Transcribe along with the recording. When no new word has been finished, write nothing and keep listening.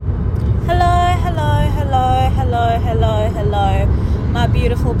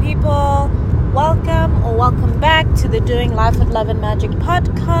beautiful people. Welcome back to the Doing Life with Love and Magic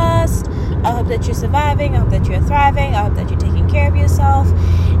podcast. I hope that you're surviving. I hope that you're thriving. I hope that you're taking care of yourself.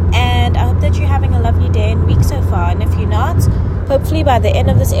 And I hope that you're having a lovely day and week so far. And if you're not, hopefully by the end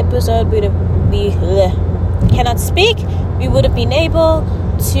of this episode, we would have been able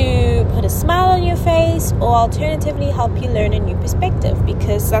to put a smile on your face, or alternatively help you learn a new perspective,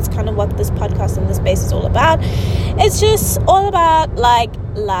 because that's kind of what this podcast and this space is all about. It's just all about like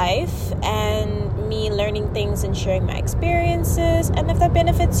life and me learning things and sharing my experiences, and if that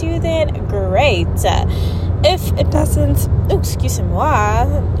benefits you, then great. If it doesn't, a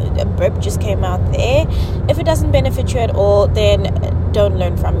burp just came out there. If it doesn't benefit you at all, then don't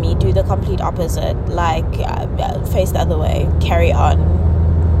learn from me. Do the complete opposite, face the other way, carry on,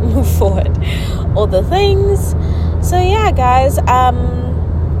 move forward, all the things. So yeah, guys,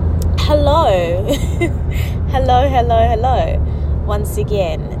 hello once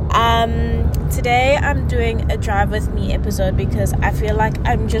again. Today I'm doing a drive with me episode because I feel like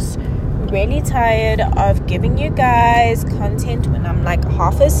I'm just really tired of giving you guys content when I'm like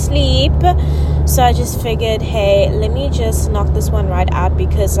half asleep. So I just figured, hey, let me just knock this one right out,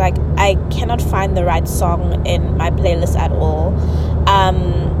 because like I cannot find the right song in my playlist at all.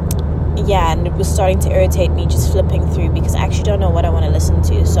 And it was starting to irritate me just flipping through, because I actually don't know what I want to listen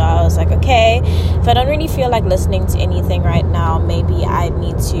to. So I was like, okay, if I don't really feel like listening to anything right now, maybe I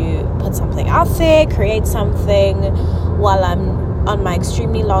need to put something out there, create something while I'm on my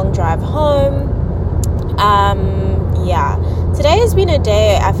extremely long drive home. Today has been a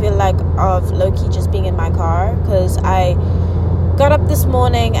day, I feel like, of low-key just being in my car, because I got up this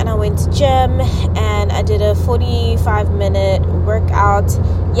morning and I went to gym and I did a 45-minute workout.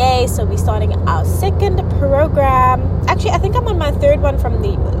 Yay! So we're starting our second program. Actually, I think I'm on my third one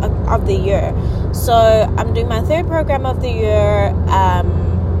of the year. So I'm doing my third program of the year.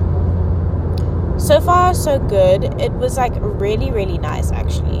 So far, so good. It was like really, really nice,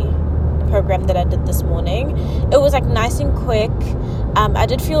 actually. The program that I did this morning, it was like nice and quick. I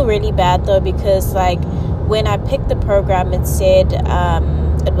did feel really bad though, because like when I picked the program, it said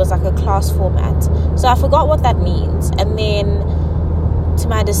it was like a class format. So I forgot what that means. And then to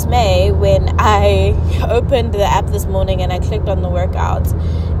my dismay, when I opened the app this morning and I clicked on the workout,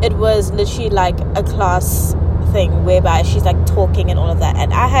 it was literally like a class thing whereby she's like talking and all of that.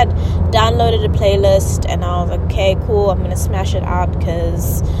 And I had downloaded a playlist and I was like, okay, cool, I'm gonna smash it out,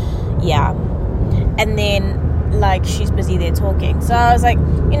 because and then like she's busy there talking. So I was like,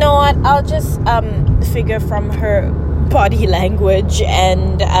 you know what, I'll just figure from her body language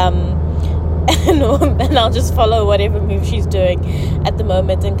and I'll just follow whatever move she's doing at the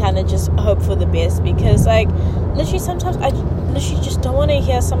moment and kind of just hope for the best, because like literally sometimes I literally just don't want to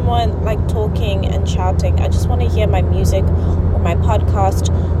hear someone like talking and shouting. I just want to hear my music or my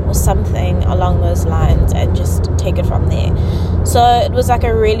podcast or something along those lines and just take it from there. So it was like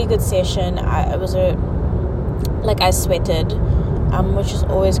a really good session. I sweated, which is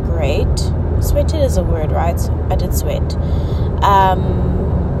always great. Sweated is a word, right? I did sweat.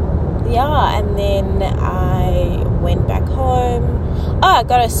 And then I went back home. I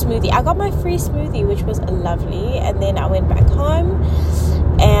got a smoothie. I got my free smoothie, which was lovely. And then I went back home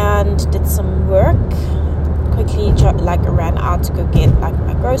and did some work. Quickly, ran out to go get like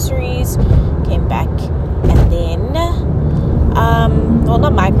my groceries. Came back, and then,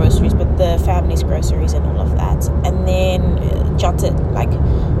 not my groceries, but the family's groceries and all of that. And then jotted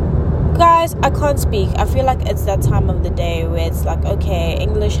guys, I can't speak. I feel like it's that time of the day where it's like, okay,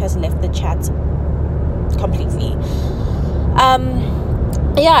 English has left the chat completely.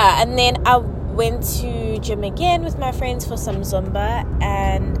 And then I went to gym again with my friends for some Zumba,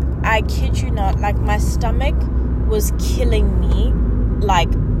 and I kid you not, like my stomach was killing me,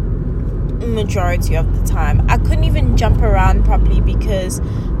 like majority of the time. I couldn't even jump around properly because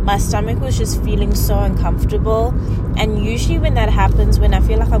my stomach was just feeling so uncomfortable. And usually when that happens, when I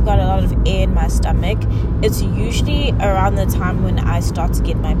feel like I've got a lot of air in my stomach, it's usually around the time when I start to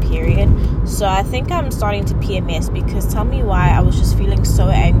get my period. So I think I'm starting to PMS, because tell me why, I was just feeling so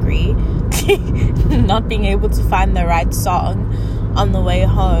angry not being able to find the right song on the way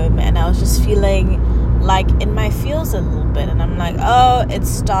home, and I was just feeling like in my feels a little bit, and I'm like, oh, it's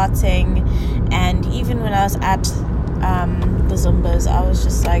starting. And even when I was at the Zumbas, I was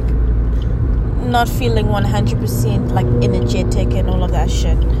just like not feeling 100% like energetic and all of that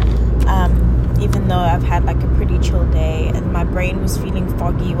shit, even though I've had like a pretty chill day, and my brain was feeling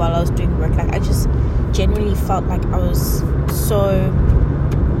foggy while I was doing work. Like I just genuinely felt like I was so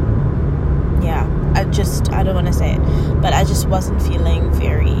I don't want to say it, but I just wasn't feeling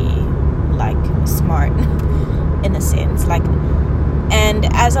very like smart in a sense, like. And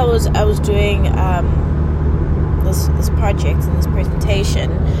as I was doing this project and this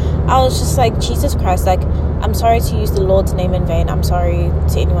presentation, I was just like, Jesus Christ, like, I'm sorry to use the Lord's name in vain. I'm sorry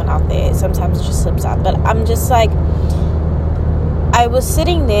to anyone out there. Sometimes it just slips out. But I'm just like, I was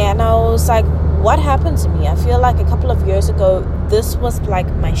sitting there and I was like, what happened to me? I feel like a couple of years ago, this was like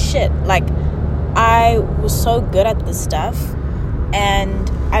my shit. Like, I was so good at this stuff and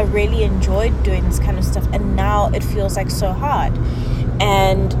I really enjoyed doing this kind of stuff. And now it feels like so hard.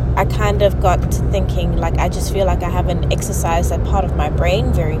 And I kind of got to thinking, like, I just feel like I haven't exercised that part of my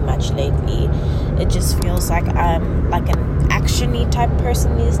brain very much lately. It just feels like I'm like an action-y type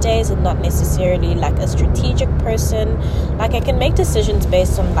person these days and not necessarily like a strategic person. Like, I can make decisions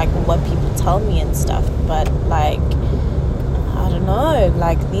based on like what people tell me and stuff, but like, I don't know,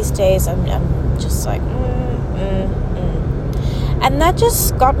 like these days I'm just like and that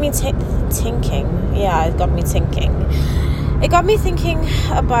just got me thinking. Yeah, it got me thinking. It got me thinking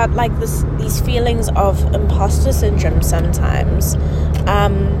about like these feelings of imposter syndrome sometimes.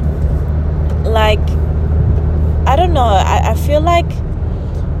 Like, I don't know, I feel like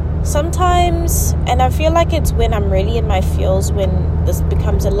sometimes, and I feel like it's when I'm really in my feels when this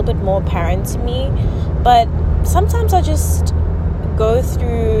becomes a little bit more apparent to me, but sometimes I just go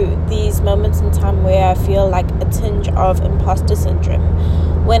through these moments in time where I feel like a tinge of imposter syndrome,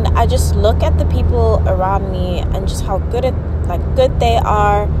 when I just look at the people around me and just how good they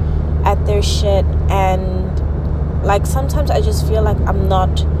are at their shit, and like sometimes I just feel like I'm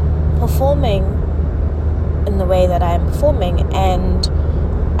not performing in the way that I am performing, and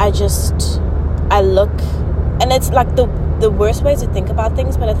I look, and it's like the worst way to think about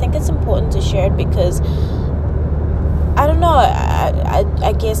things, but I think it's important to share it because I don't know,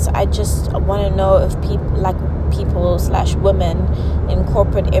 I guess I just want to know if people/women in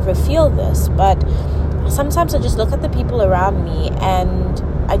corporate ever feel this. But sometimes I just look at the people around me and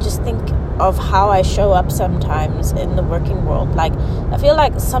I just think of how I show up sometimes in the working world. Like, I feel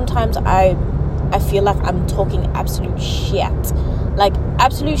like sometimes I feel like I'm talking absolute shit,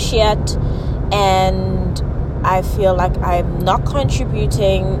 and I feel like I'm not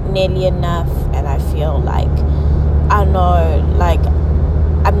contributing nearly enough, and I feel like, I don't know, like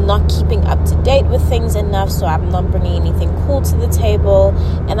I'm not keeping up to date with things enough, so I'm not bringing anything cool to the table,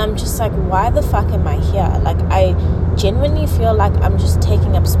 and I'm just like, why the fuck am I here? Like, I genuinely feel like I'm just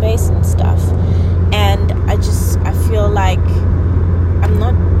taking up space and stuff, and I feel like I'm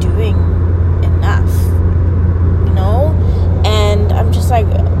not doing enough, you know? And I'm just like,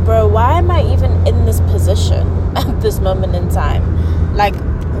 bro, why am I even in this position at this moment in time? Like,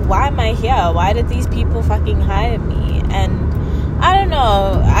 why am I here? Why did these people fucking hire me? And I don't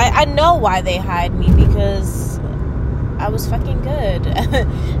know. I know why they hired me, because I was fucking good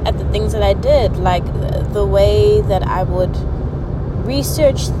at the things that I did. Like, the way that I would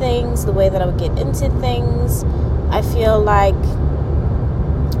research things, the way that I would get into things, I feel like,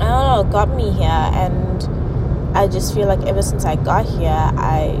 I don't know, got me here. And I just feel like ever since I got here,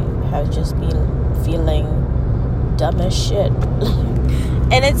 I have just been feeling dumb as shit.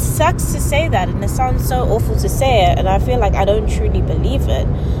 And it sucks to say that, and it sounds so awful to say it, and I feel like I don't truly believe it.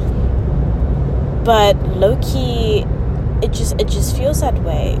 But low-key, it just feels that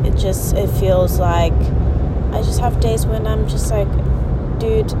way. It feels like I just have days when I'm just like,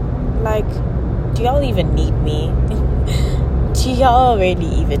 dude, like, do y'all even need me? Do y'all really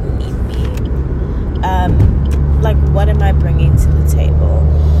even need me? Like, what am I bringing to the table?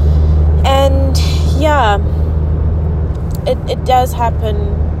 And yeah, it does happen.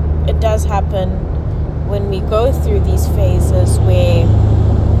 It does happen when we go through these phases where,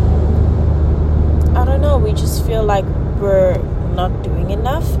 I don't know, we just feel like we're not doing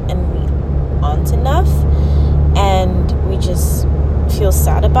enough and we aren't enough, and we just feel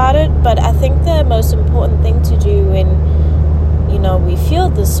sad about it. But I think the most important thing to do when, you know, we feel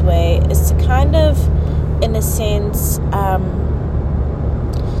this way is to kind of, in a sense,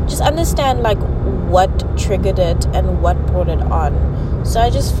 just understand like what triggered it and what brought it on. So I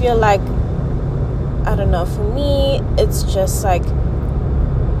just feel like, I don't know, for me it's just like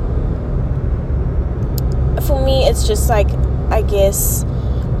I guess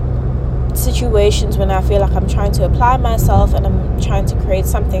situations when I feel like I'm trying to apply myself and I'm trying to create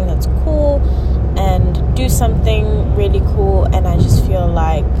something that's cool and do something really cool, and I just feel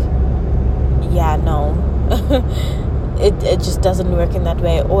like, yeah, no, it just doesn't work in that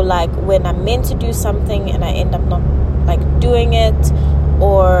way. Or like when I'm meant to do something and I end up not like doing it,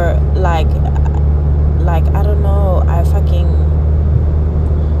 or like I don't know, I fucking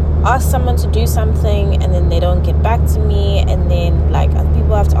ask someone to do something and then they don't get back to me, and then like other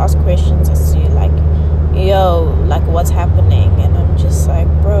people have to ask questions as to like, yo, like what's happening, and I'm just like,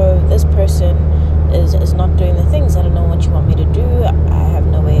 bro, this person is not doing the things. I don't know what you want me to do. I have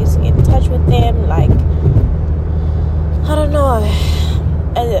no ways to get in touch with them. Like, I don't know.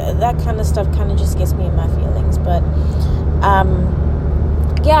 That kind of stuff kind of just gets me in my feelings. But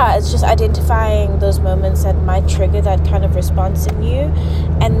yeah, it's just identifying those moments that might trigger that kind of response in you,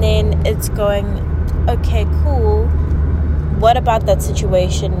 and then it's going, okay, cool, what about that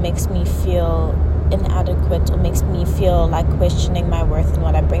situation makes me feel inadequate or makes me feel like questioning my worth and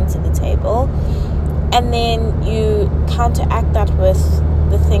what I bring to the table? And then you counteract that with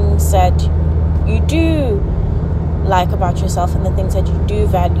the things that you do like about yourself and the things that you do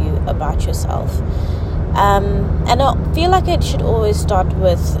value about yourself. And I feel like it should always start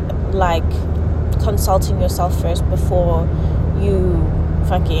with like consulting yourself first before you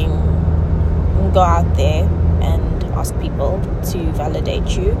fucking go out there and ask people to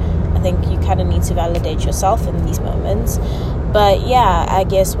validate you. I think you kind of need to validate yourself in these moments. But yeah, I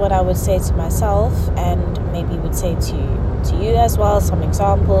guess what I would say to myself, and maybe would say to you as well, some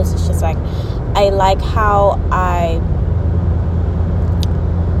examples, it's just like, I like how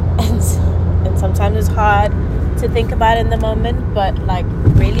and sometimes it's hard to think about in the moment, but like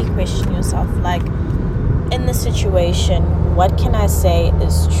really question yourself, like, in the situation, what can I say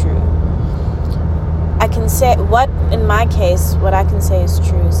is true? I can say, in my case, what I can say is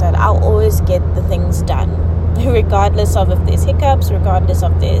true is that I'll always get the things done, regardless of if there's hiccups, regardless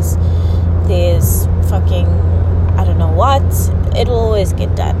of there's fucking, I don't know what, it'll always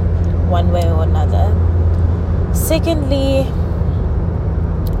get done one way or another. Secondly,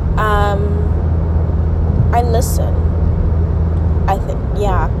 I listen. I think,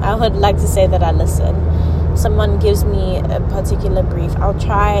 yeah, I would like to say that I listen. Someone gives me a particular brief, I'll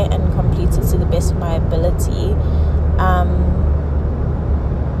try and complete it to the best of my ability.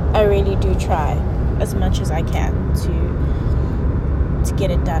 I really do try as much as I can to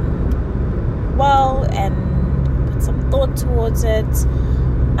get it done well and put some thought towards it.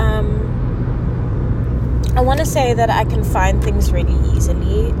 I want to say that I can find things really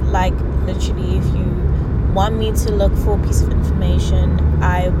easily. Like, literally, if you want me to look for a piece of information,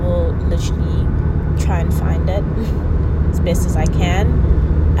 I will literally try and find it as best as I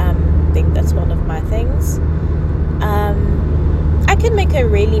can. I think that's one of my things. I can make a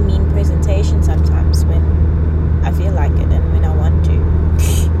really mean presentation sometimes when I feel like it and when I want to.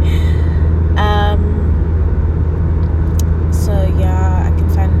 So yeah, I can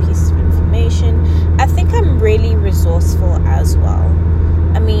find pieces of information. I think I'm really resourceful as well.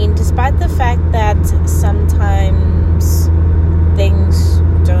 I mean, despite the fact that sometimes things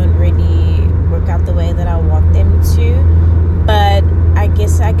don't really work out the way that I want them to, but I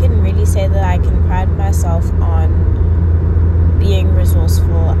guess I can really say that I can pride myself on being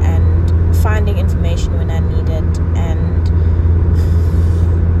resourceful and finding information when I need it, and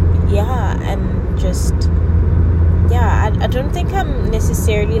yeah, and just, yeah, I don't think I'm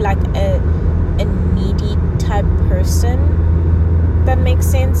necessarily like a needy type person. That makes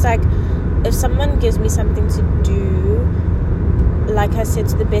sense. Like, if someone gives me something to do, like I said,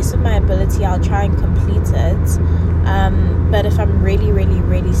 to the best of my ability, I'll try and complete it. But if I'm really, really,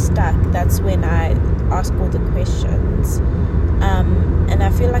 really stuck, that's when I ask all the questions. And I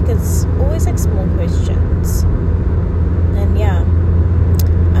feel like it's always like small questions. And yeah,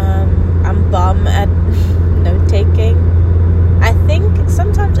 I'm bum at note taking. I think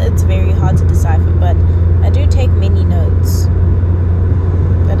sometimes it's very hard to decipher, but I do take many notes.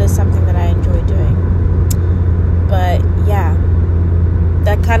 That is something that I enjoy doing. But yeah,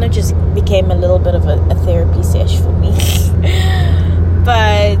 that kind of just became a little bit of a therapy sesh for me.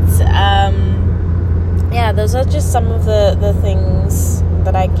 But yeah, those are just some of the things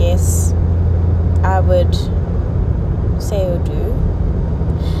that I guess I would say or do.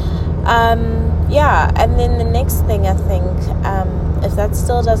 Yeah, and then the next thing, I think, if that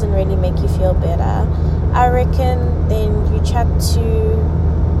still doesn't really make you feel better, I reckon then you chat to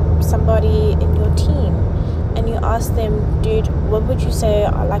somebody in your team and you ask them, dude, what would you say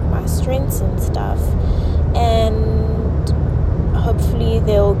are like my strengths and stuff? And hopefully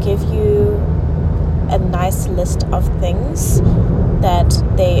they'll give you a nice list of things that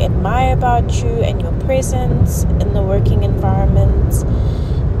they admire about you and your presence in the working environment.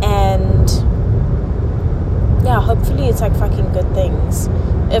 And yeah, hopefully it's like fucking good things.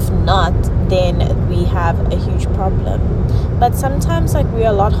 If not, then we have a huge problem. But sometimes like we're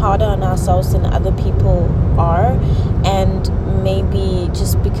a lot harder on ourselves than other people are, and maybe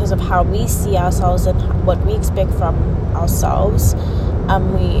just because of how we see ourselves and what we expect from ourselves,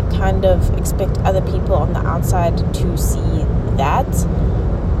 we kind of expect other people on the outside to see that. I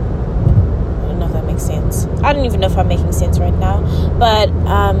don't know if that makes sense. I don't even know if I'm making sense right now, but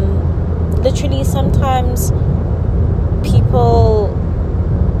literally sometimes people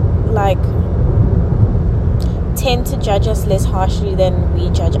like tend to judge us less harshly than we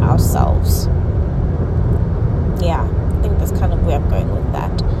judge ourselves. Yeah, I think that's kind of where I'm going with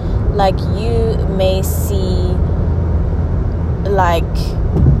that. Like, you may see like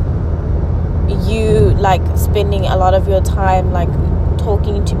you like spending a lot of your time like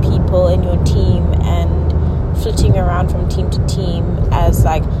talking to people in your team and flitting around from team to team as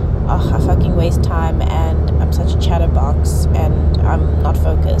like, oh, I fucking waste time and I'm such a chatterbox and I'm not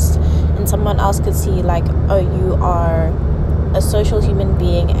focused. And someone else could see like, oh, you are a social human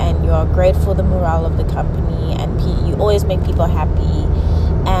being and you are great for the morale of the company and you always make people happy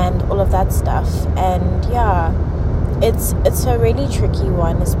and all of that stuff. And yeah, it's a really tricky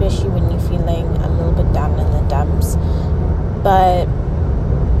one, especially when you're feeling a little bit down in the dumps. But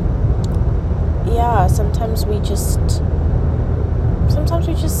yeah, sometimes we just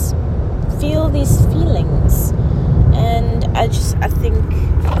feel these feelings. And I think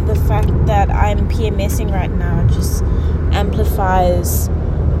the fact that I'm PMSing right now just amplifies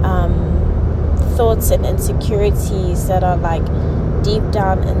thoughts and insecurities that are like deep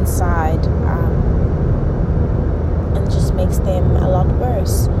down inside, and just makes them a lot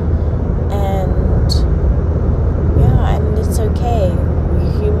worse. And yeah, and it's okay. We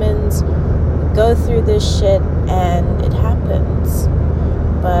humans go through this shit and it happens,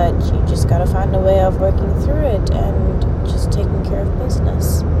 but you just gotta find a way of working through it and just taking care of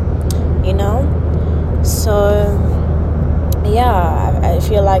business, you know? So yeah, I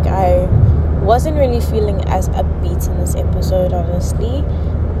feel like I wasn't really feeling as upbeat in this episode, honestly,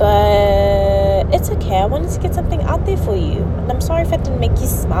 but it's okay. I wanted to get something out there for you, and I'm sorry if I didn't make you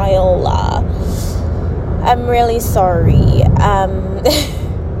smile. I'm really sorry.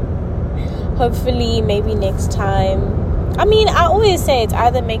 Hopefully maybe next time, I mean, I always say it's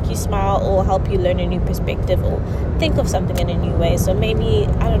either make you smile or help you learn a new perspective or think of something in a new way. So maybe,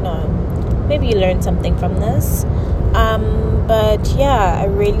 I don't know, maybe you learned something from this. But yeah, I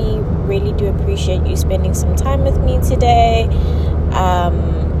really, really do appreciate you spending some time with me today,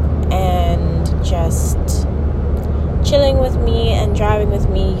 and just chilling with me and driving with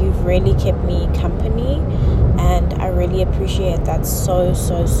me. You've really kept me company, and I really appreciate that so,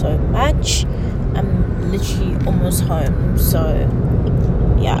 so, so much. I'm literally almost home, so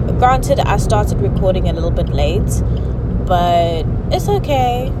yeah, granted I started recording a little bit late, but it's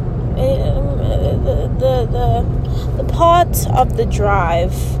okay. The part of the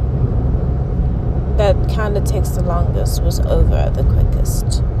drive that kind of takes the longest was over the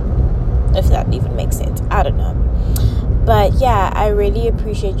quickest, if that even makes sense. I don't know. But yeah, I really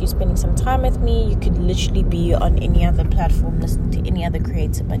appreciate you spending some time with me. You could literally be on any other platform listening to any other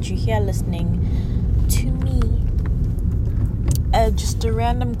creator, but you're here listening to me, just a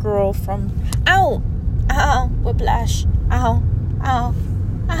random girl from whiplash,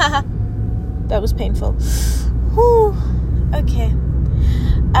 that was painful. Whew. Okay.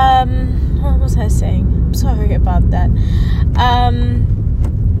 What was I saying? I'm sorry about that.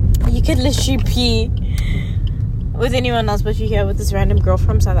 You could literally be with anyone else, but you're here with this random girl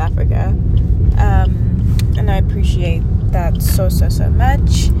from South Africa. And I appreciate that so, so, so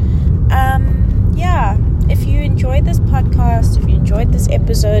much. Yeah, if you enjoyed this podcast, if you enjoyed this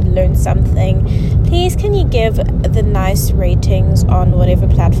episode, learned something, please can you give the nice ratings on whatever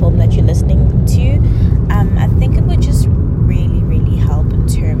platform that you're listening to. I think it would just really, really help in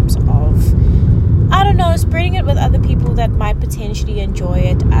terms of, I don't know, spreading it with other people that might potentially enjoy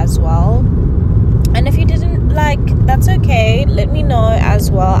it as well. And if you didn't like, that's okay, let me know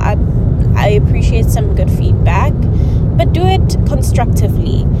as well. I appreciate some good feedback, but do it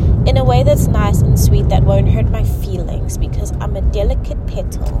constructively in a way that's nice and sweet, that won't hurt my feelings, because I'm a delicate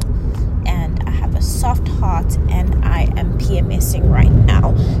petal and I have a soft heart and I am PMSing right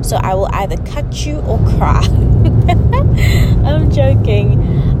now, so I will either cut you or cry. I'm joking,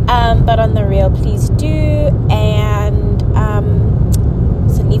 but on the real, please do. And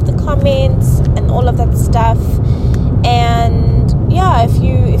so leave the comments and all of that stuff. And yeah, if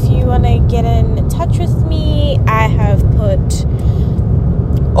you want to get in touch with me, I have put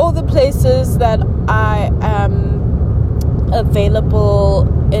all the places that I am available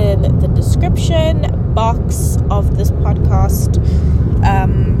in the description box of this podcast,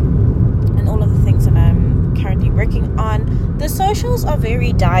 and all of the things that I'm currently working on. The socials are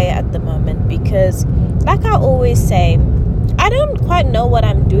very dire at the moment because, like I always say, I don't quite know what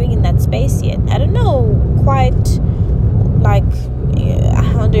I'm doing in that space yet. I don't know quite like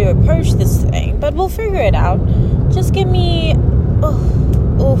how to approach this thing, but we'll figure it out. Just give me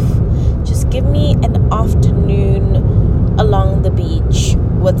just give me an afternoon along the beach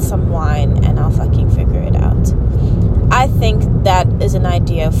with some wine, and I'll fucking figure it out. I think that is an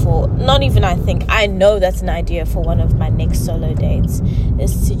idea for, not even I know that's an idea for one of my next solo dates,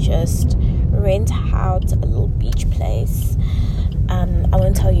 is to just rent out a little beach place. I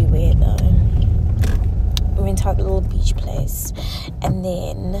won't tell you where though. Rent out a little beach place and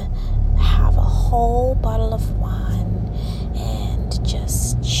then have a whole bottle of wine and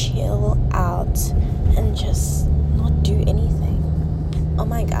just chill out and just not do anything. Oh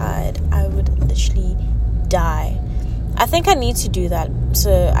my god, I would literally die. I think I need to do that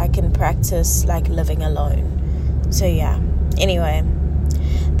so I can practice like living alone. So yeah, anyway,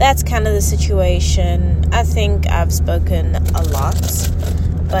 that's kind of the situation. I think I've spoken a lot,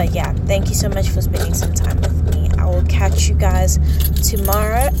 but yeah, thank you so much for spending some time with me. I will catch you guys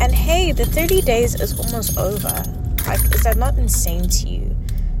tomorrow. And hey, the 30 days is almost over. Like, is that not insane to you?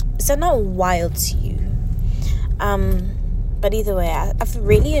 Is that not wild to you? But either way, I've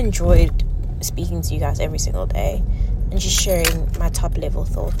really enjoyed speaking to you guys every single day and just sharing my top level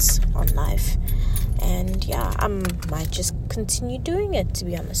thoughts on life. And yeah, I might just continue doing it, to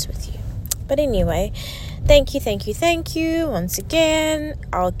be honest with you. But anyway, thank you once again.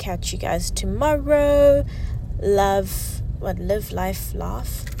 I'll catch you guys tomorrow. Live, life,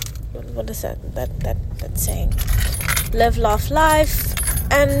 laugh. What is that saying? Live, laugh, life,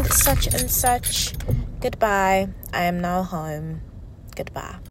 and such. Goodbye. I am now home. Goodbye.